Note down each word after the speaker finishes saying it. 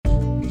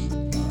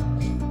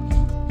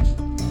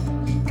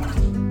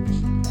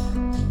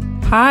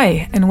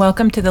Hi, and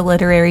welcome to the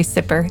Literary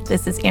Sipper.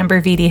 This is Amber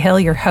V.D. Hill,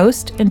 your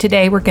host, and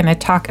today we're going to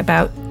talk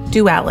about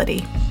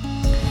duality.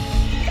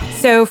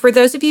 So for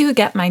those of you who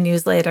get my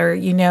newsletter,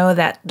 you know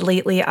that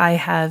lately I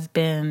have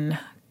been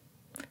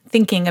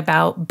thinking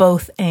about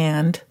both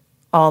and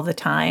all the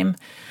time,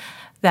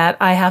 that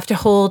I have to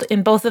hold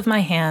in both of my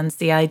hands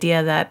the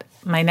idea that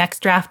my next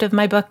draft of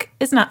my book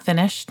is not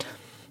finished,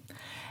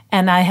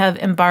 and I have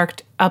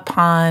embarked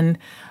upon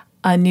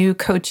a new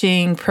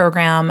coaching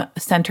program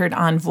centered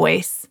on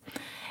voice.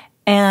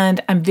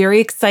 And I'm very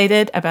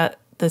excited about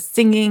the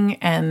singing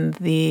and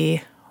the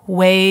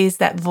ways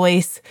that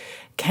voice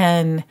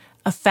can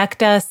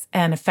affect us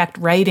and affect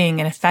writing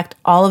and affect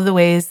all of the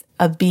ways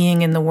of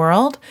being in the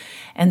world.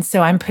 And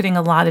so I'm putting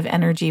a lot of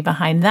energy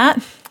behind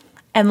that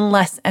and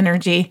less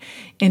energy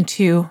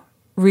into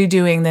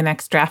redoing the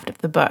next draft of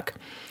the book.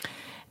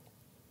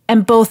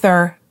 And both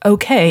are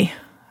okay.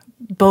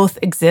 Both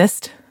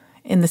exist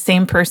in the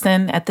same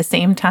person at the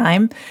same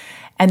time.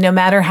 And no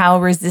matter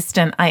how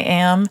resistant I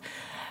am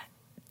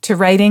to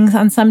writing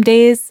on some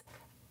days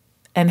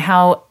and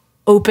how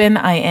open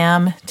I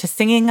am to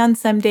singing on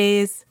some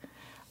days,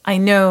 I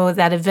know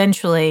that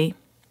eventually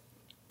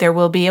there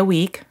will be a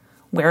week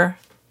where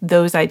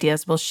those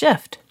ideas will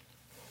shift.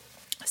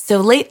 So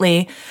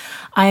lately,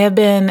 I have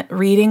been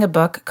reading a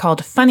book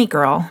called Funny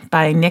Girl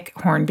by Nick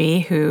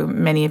Hornby, who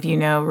many of you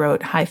know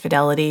wrote High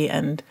Fidelity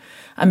and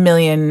a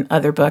million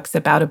other books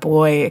about a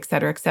boy, et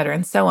cetera,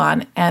 and so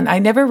on. And I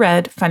never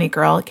read Funny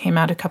Girl. It came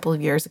out a couple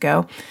of years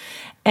ago.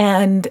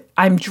 And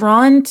I'm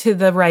drawn to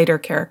the writer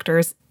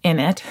characters in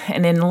it.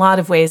 And in a lot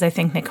of ways, I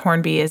think Nick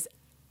Hornby is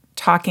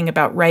talking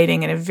about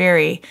writing in a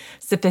very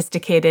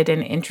sophisticated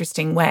and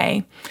interesting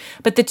way.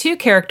 But the two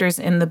characters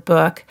in the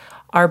book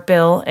are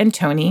Bill and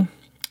Tony.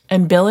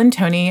 And Bill and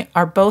Tony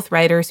are both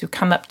writers who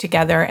come up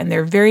together, and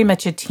they're very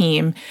much a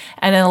team,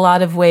 and in a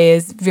lot of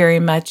ways, very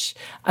much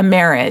a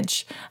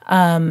marriage.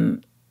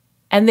 And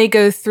they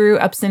go through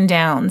ups and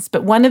downs.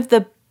 But one of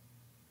the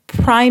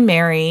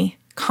primary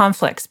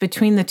conflicts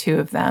between the two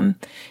of them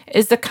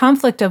is the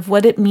conflict of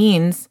what it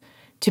means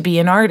to be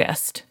an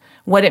artist,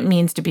 what it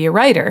means to be a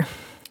writer.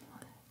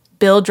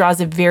 Bill draws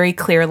a very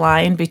clear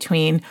line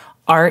between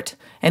art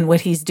and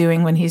what he's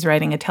doing when he's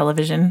writing a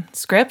television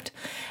script,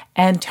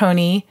 and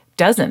Tony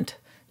doesn't.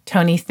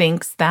 Tony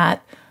thinks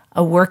that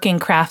a working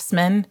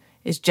craftsman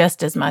is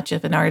just as much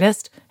of an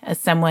artist as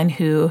someone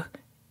who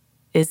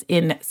is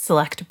in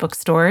select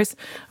bookstores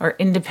or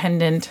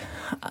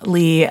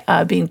independently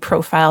being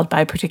profiled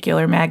by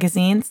particular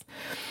magazines.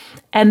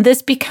 And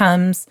this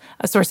becomes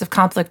a source of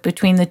conflict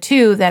between the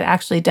two that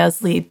actually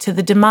does lead to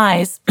the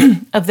demise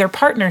of their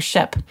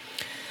partnership.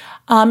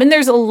 And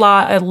there's a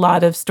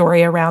lot of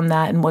story around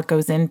that and what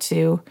goes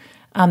into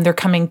their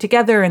coming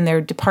together and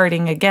their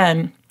departing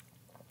again.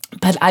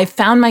 But I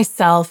found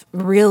myself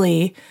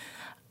really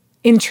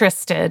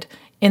interested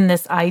in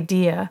this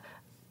idea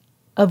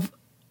of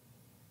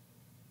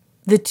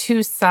the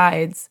two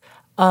sides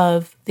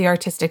of the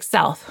artistic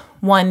self.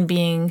 One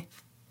being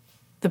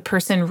the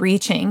person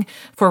reaching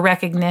for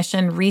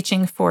recognition,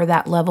 reaching for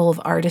that level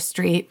of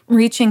artistry,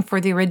 reaching for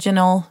the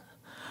original,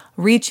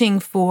 reaching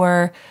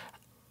for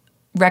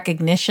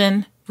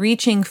recognition,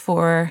 reaching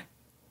for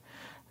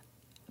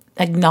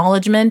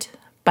acknowledgement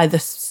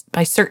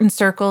by certain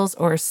circles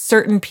or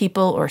certain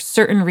people or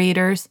certain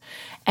readers,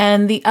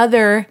 and the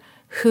other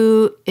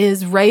who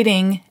is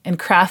writing and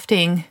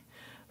crafting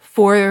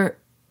for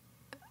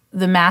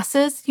the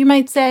masses, you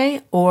might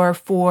say, or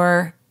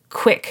for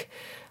quick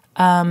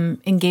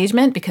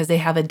engagement because they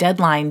have a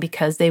deadline,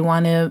 because they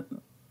know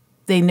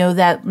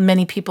that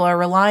many people are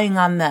relying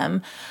on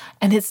them.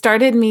 And it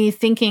started me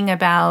thinking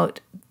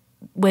about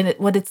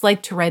what it's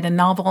like to write a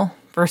novel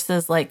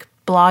versus like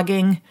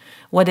blogging,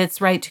 what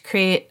it's like to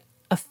create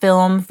a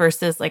film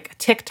versus like a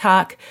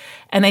TikTok.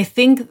 And I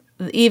think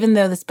even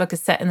though this book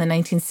is set in the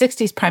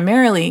 1960s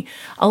primarily,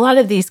 a lot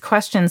of these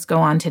questions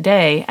go on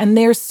today. And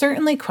there's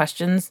certainly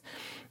questions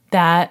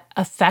that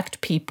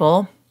affect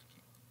people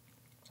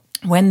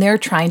when they're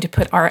trying to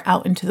put art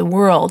out into the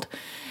world.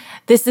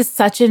 This is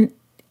such an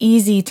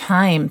easy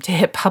time to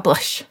hit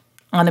publish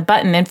on a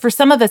button. And for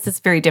some of us, it's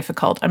very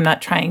difficult. I'm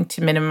not trying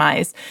to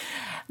minimize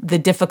the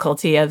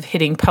difficulty of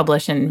hitting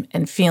publish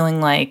and feeling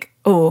like,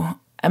 oh,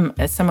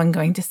 is someone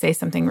going to say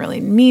something really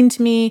mean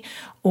to me?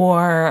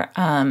 Or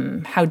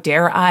how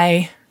dare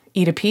I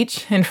eat a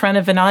peach in front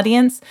of an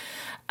audience?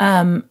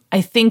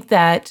 I think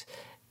that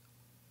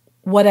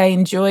what I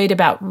enjoyed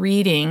about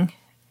reading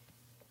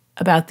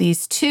about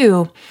these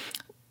two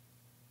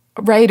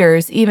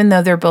writers, even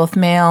though they're both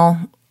male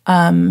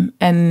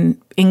and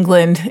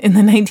England in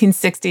the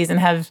 1960s and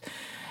have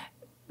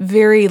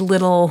very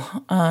little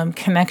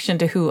connection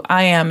to who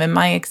I am in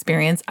my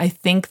experience, I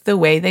think the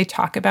way they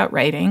talk about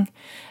writing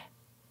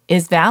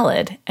is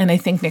valid. And I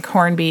think Nick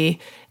Hornby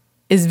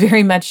is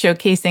very much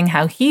showcasing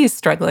how he's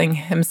struggling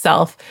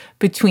himself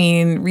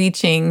between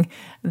reaching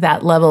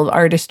that level of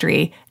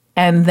artistry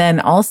and then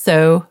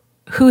also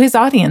who his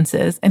audience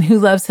is and who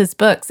loves his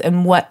books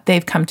and what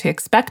they've come to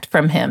expect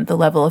from him, the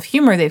level of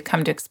humor they've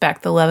come to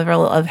expect, the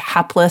level of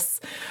hapless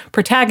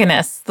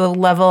protagonists, the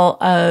level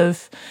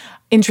of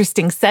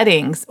interesting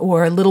settings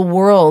or little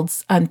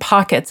worlds and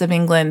pockets of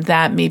England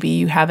that maybe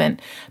you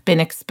haven't been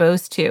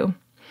exposed to.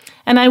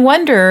 And I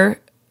wonder,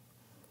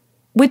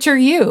 which are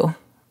you?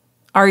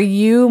 Are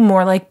you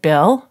more like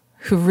Bill,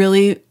 who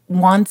really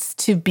wants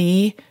to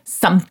be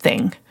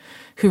something,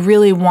 who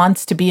really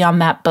wants to be on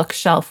that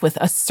bookshelf with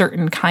a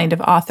certain kind of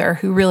author,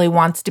 who really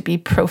wants to be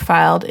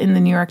profiled in the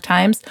New York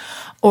Times?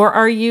 Or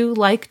are you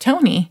like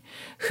Tony,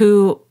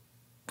 who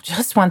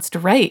just wants to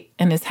write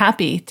and is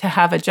happy to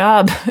have a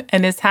job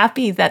and is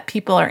happy that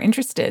people are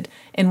interested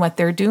in what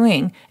they're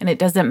doing and it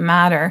doesn't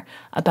matter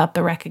about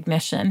the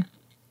recognition?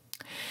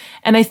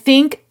 And I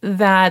think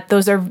that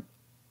those are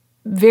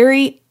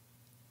very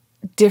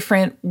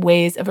different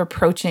ways of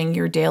approaching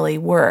your daily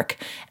work.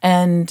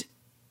 And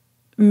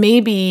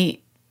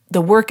maybe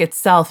the work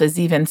itself is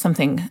even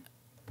something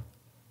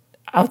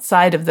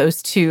outside of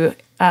those two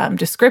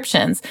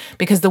descriptions,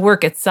 because the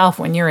work itself,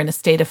 when you're in a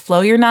state of flow,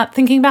 you're not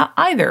thinking about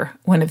either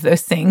one of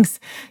those things.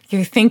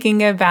 You're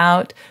thinking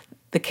about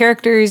the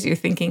characters, you're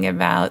thinking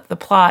about the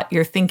plot,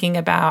 you're thinking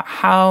about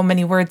how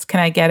many words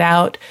can I get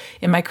out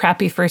in my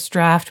crappy first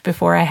draft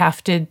before I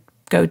have to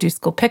go do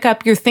school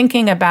pickup. You're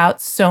thinking about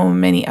so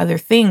many other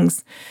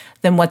things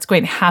than what's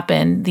going to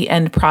happen, the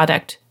end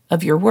product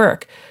of your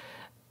work.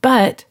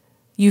 But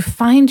you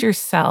find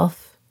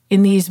yourself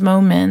in these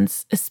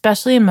moments,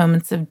 especially in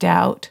moments of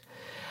doubt,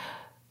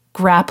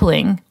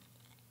 grappling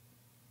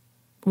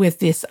with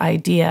this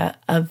idea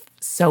of,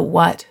 so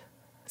what?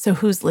 So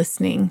who's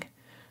listening?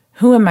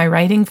 Who am I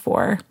writing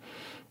for?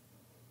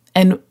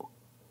 And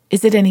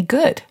is it any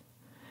good?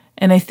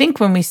 And I think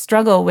when we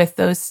struggle with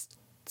those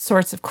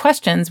sorts of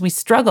questions, we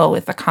struggle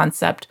with the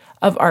concept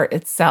of art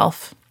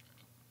itself.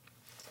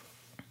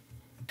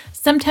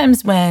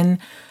 Sometimes when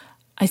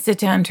I sit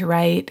down to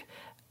write,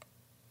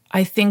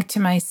 I think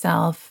to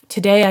myself,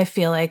 today I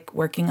feel like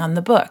working on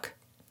the book.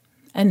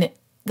 And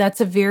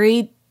that's a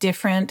very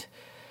different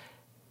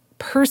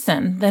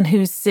person than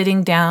who's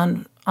sitting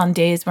down on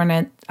days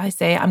when I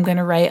say, I'm going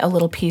to write a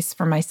little piece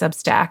for my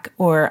Substack,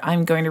 or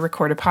I'm going to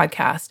record a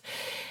podcast.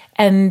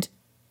 And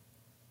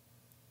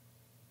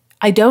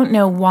I don't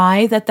know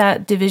why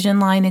that division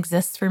line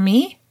exists for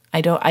me.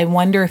 I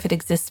wonder if it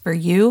exists for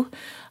you.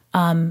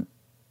 But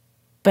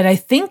I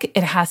think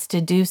it has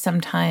to do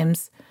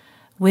sometimes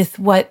with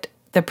what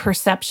the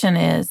perception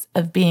is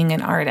of being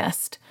an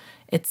artist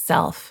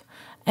itself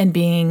and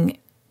being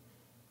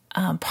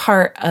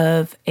part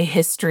of a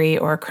history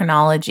or a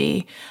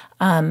chronology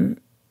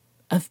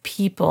of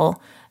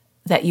people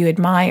that you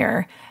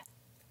admire.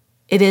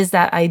 It is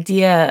that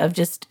idea of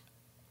just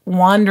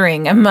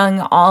wandering among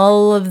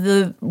all of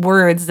the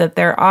words that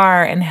there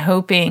are and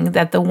hoping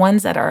that the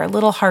ones that are a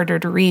little harder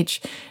to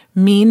reach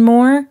mean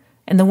more,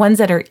 and the ones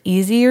that are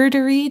easier to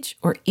reach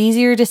or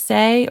easier to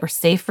say or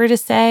safer to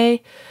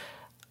say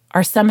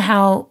are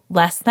somehow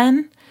less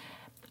than.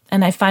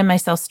 And I find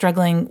myself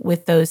struggling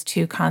with those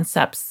two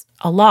concepts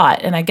a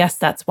lot. And I guess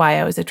that's why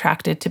I was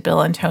attracted to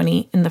Bill and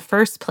Tony in the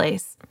first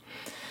place.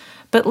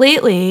 But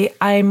lately,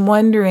 I'm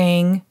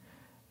wondering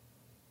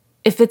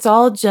if it's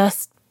all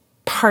just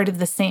part of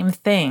the same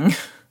thing,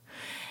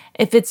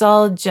 if it's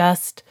all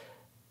just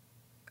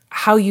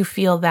how you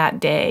feel that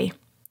day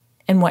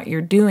and what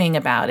you're doing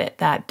about it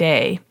that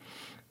day.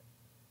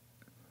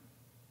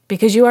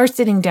 Because you are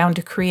sitting down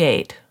to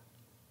create.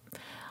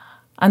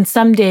 On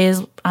some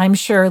days, I'm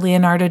sure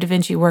Leonardo da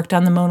Vinci worked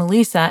on the Mona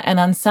Lisa, and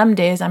on some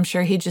days, I'm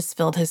sure he just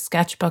filled his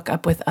sketchbook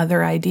up with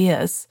other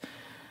ideas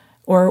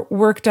or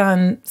worked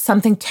on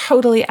something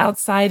totally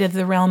outside of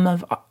the realm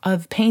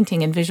of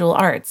painting and visual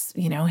arts,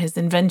 his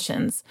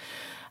inventions.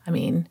 I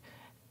mean,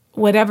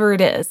 whatever it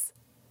is,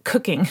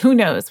 cooking, who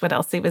knows what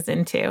else he was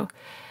into.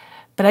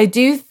 But I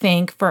do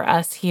think for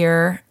us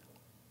here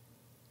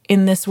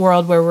in this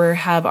world where we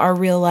have our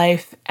real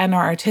life and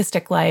our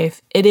artistic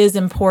life, it is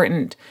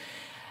important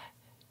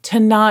to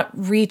not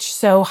reach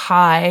so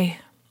high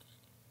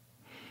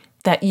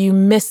that you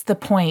miss the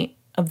point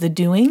of the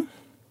doing,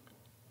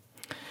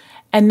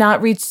 and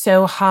not reach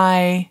so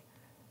high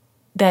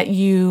that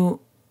you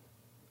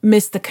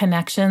miss the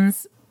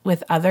connections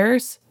with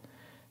others.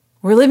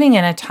 We're living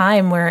in a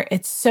time where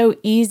it's so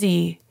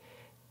easy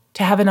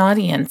to have an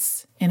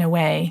audience in a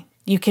way.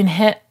 You can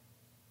hit,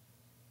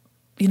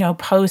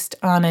 post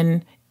on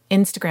an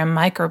Instagram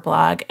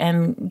microblog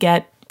and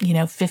get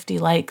 50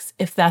 likes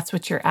if that's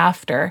what you're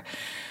after.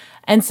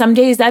 And some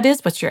days that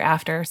is what you're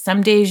after.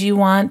 Some days you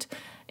want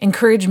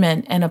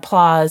encouragement and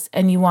applause,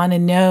 and you want to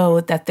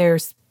know that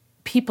there's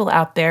people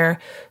out there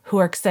who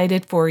are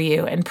excited for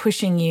you and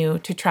pushing you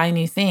to try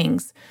new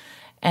things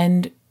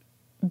and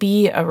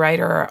be a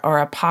writer or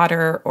a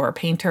potter or a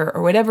painter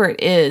or whatever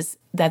it is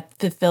that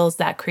fulfills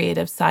that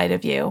creative side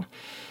of you.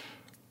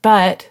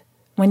 But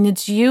when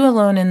it's you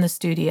alone in the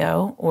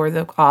studio or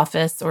the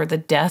office or the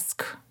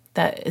desk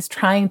that is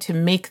trying to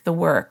make the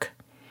work,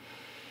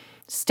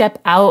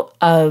 step out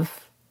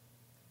of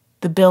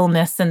the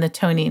billness and the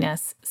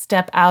toniness.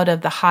 Step out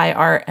of the high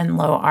art and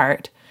low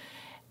art.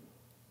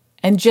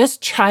 And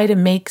just try to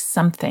make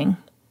something.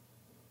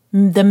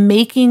 The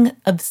making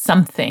of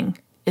something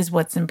is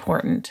what's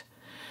important.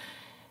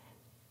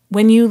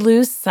 When you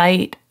lose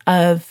sight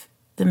of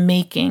the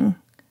making,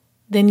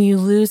 then you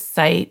lose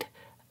sight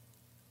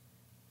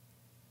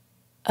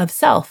of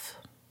self.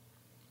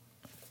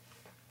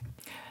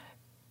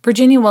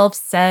 Virginia Woolf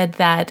said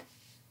that,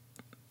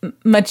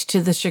 much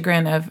to the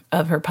chagrin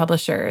of her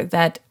publisher,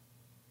 that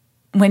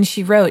when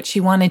she wrote, she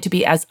wanted to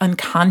be as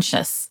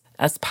unconscious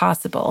as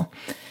possible.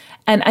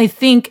 And I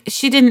think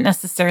she didn't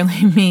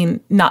necessarily mean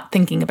not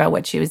thinking about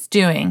what she was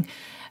doing,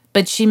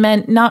 but she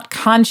meant not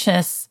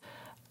conscious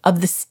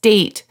of the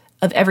state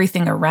of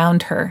everything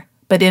around her,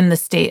 but in the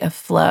state of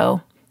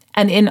flow.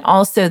 And in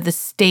also the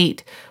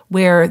state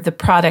where the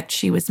product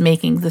she was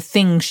making, the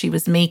thing she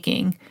was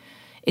making,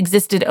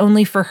 existed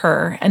only for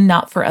her and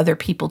not for other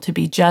people to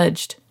be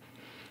judged.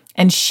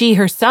 And she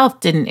herself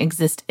didn't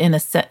exist in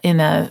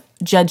a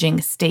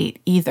judging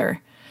state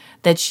either,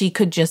 that she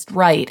could just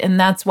write. And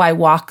that's why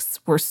walks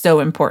were so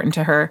important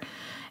to her.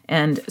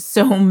 And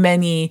so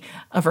many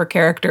of her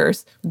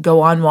characters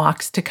go on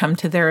walks to come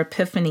to their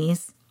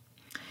epiphanies.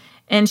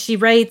 And she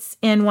writes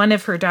in one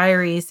of her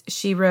diaries,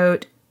 she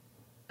wrote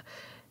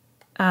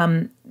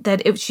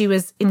that if she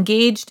was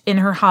engaged in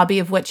her hobby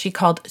of what she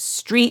called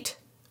street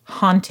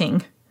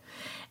haunting,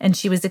 and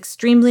she was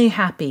extremely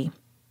happy.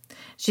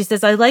 She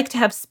says, I like to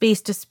have space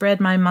to spread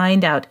my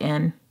mind out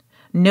in,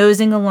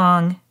 nosing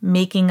along,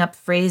 making up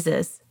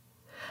phrases.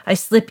 I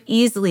slip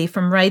easily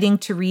from writing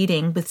to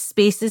reading with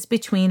spaces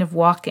between of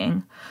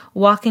walking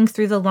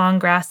through the long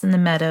grass in the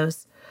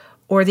meadows,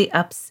 or the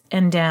ups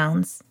and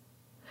downs.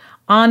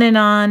 On and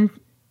on,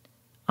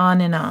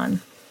 on and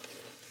on.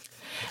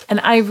 And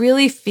I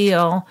really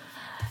feel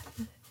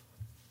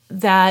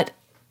that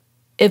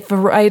if a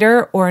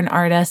writer or an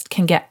artist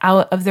can get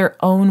out of their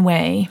own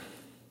way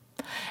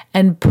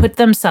and put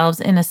themselves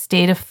in a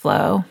state of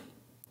flow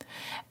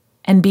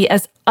and be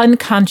as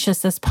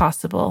unconscious as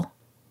possible,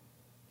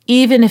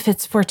 even if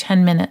it's for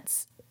 10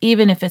 minutes,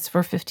 even if it's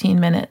for 15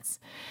 minutes,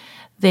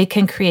 they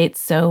can create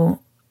so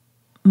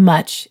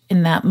much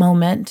in that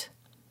moment.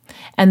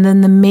 And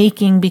then the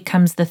making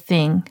becomes the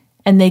thing,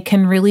 and they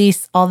can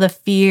release all the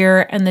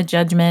fear and the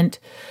judgment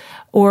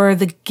or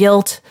the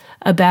guilt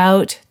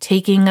about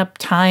taking up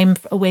time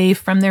away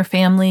from their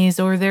families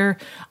or their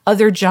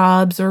other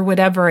jobs or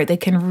whatever. They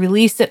can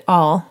release it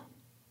all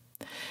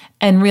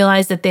and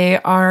realize that they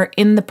are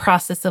in the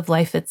process of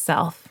life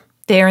itself.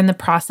 They are in the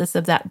process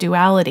of that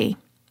duality,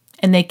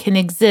 and they can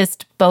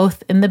exist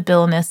both in the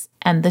billness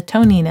and the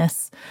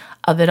toniness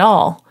of it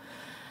all.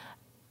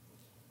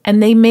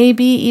 And they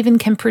maybe even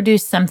can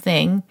produce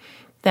something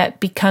that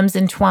becomes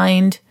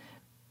entwined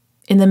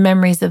in the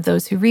memories of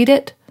those who read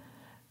it,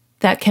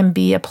 that can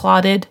be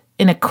applauded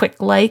in a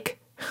quick like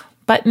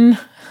button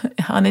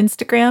on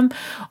Instagram,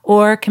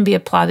 or can be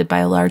applauded by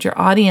a larger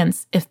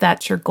audience if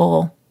that's your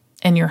goal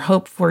and your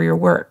hope for your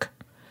work.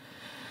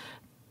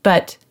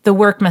 But the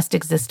work must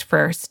exist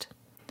first.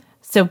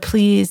 So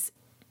please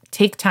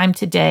take time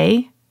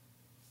today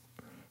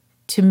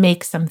to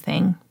make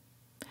something,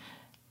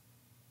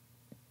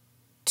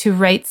 to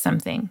write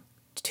something,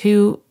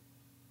 to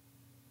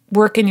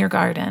work in your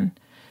garden,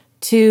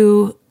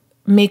 to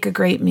make a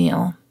great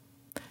meal,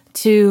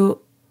 to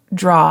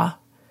draw.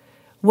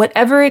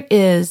 Whatever it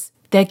is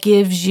that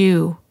gives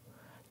you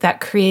that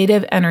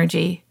creative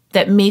energy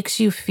that makes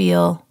you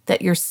feel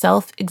that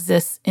yourself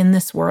exists in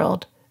this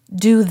world,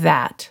 do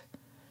that.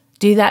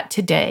 Do that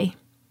today.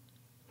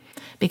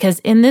 Because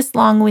in this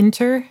long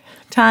winter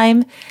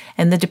time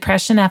and the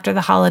depression after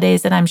the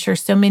holidays that I'm sure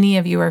so many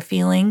of you are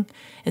feeling,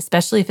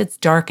 especially if it's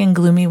dark and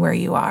gloomy where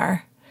you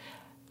are,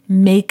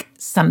 make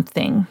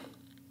something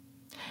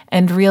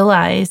and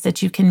realize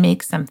that you can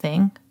make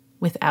something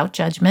without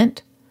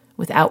judgment,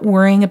 without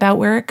worrying about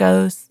where it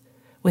goes,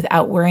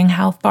 without worrying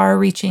how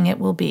far-reaching it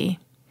will be.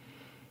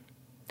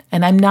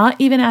 And I'm not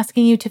even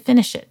asking you to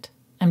finish it.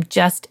 I'm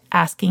just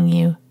asking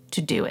you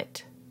to do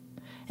it.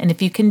 And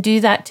if you can do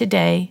that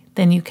today,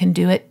 then you can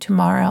do it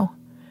tomorrow,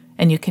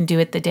 and you can do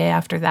it the day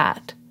after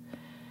that.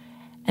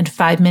 And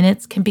 5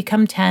 minutes can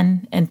become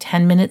 10, and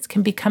 10 minutes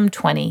can become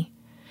 20,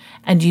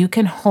 and you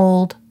can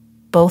hold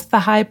both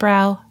the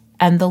highbrow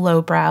and the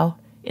lowbrow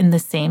in the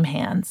same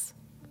hands.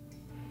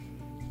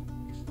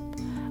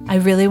 I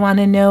really want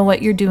to know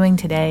what you're doing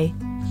today.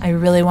 I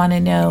really want to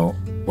know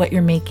what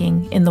you're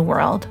making in the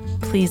world.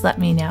 Please let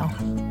me know.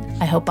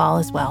 I hope all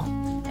is well,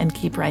 and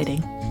keep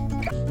writing.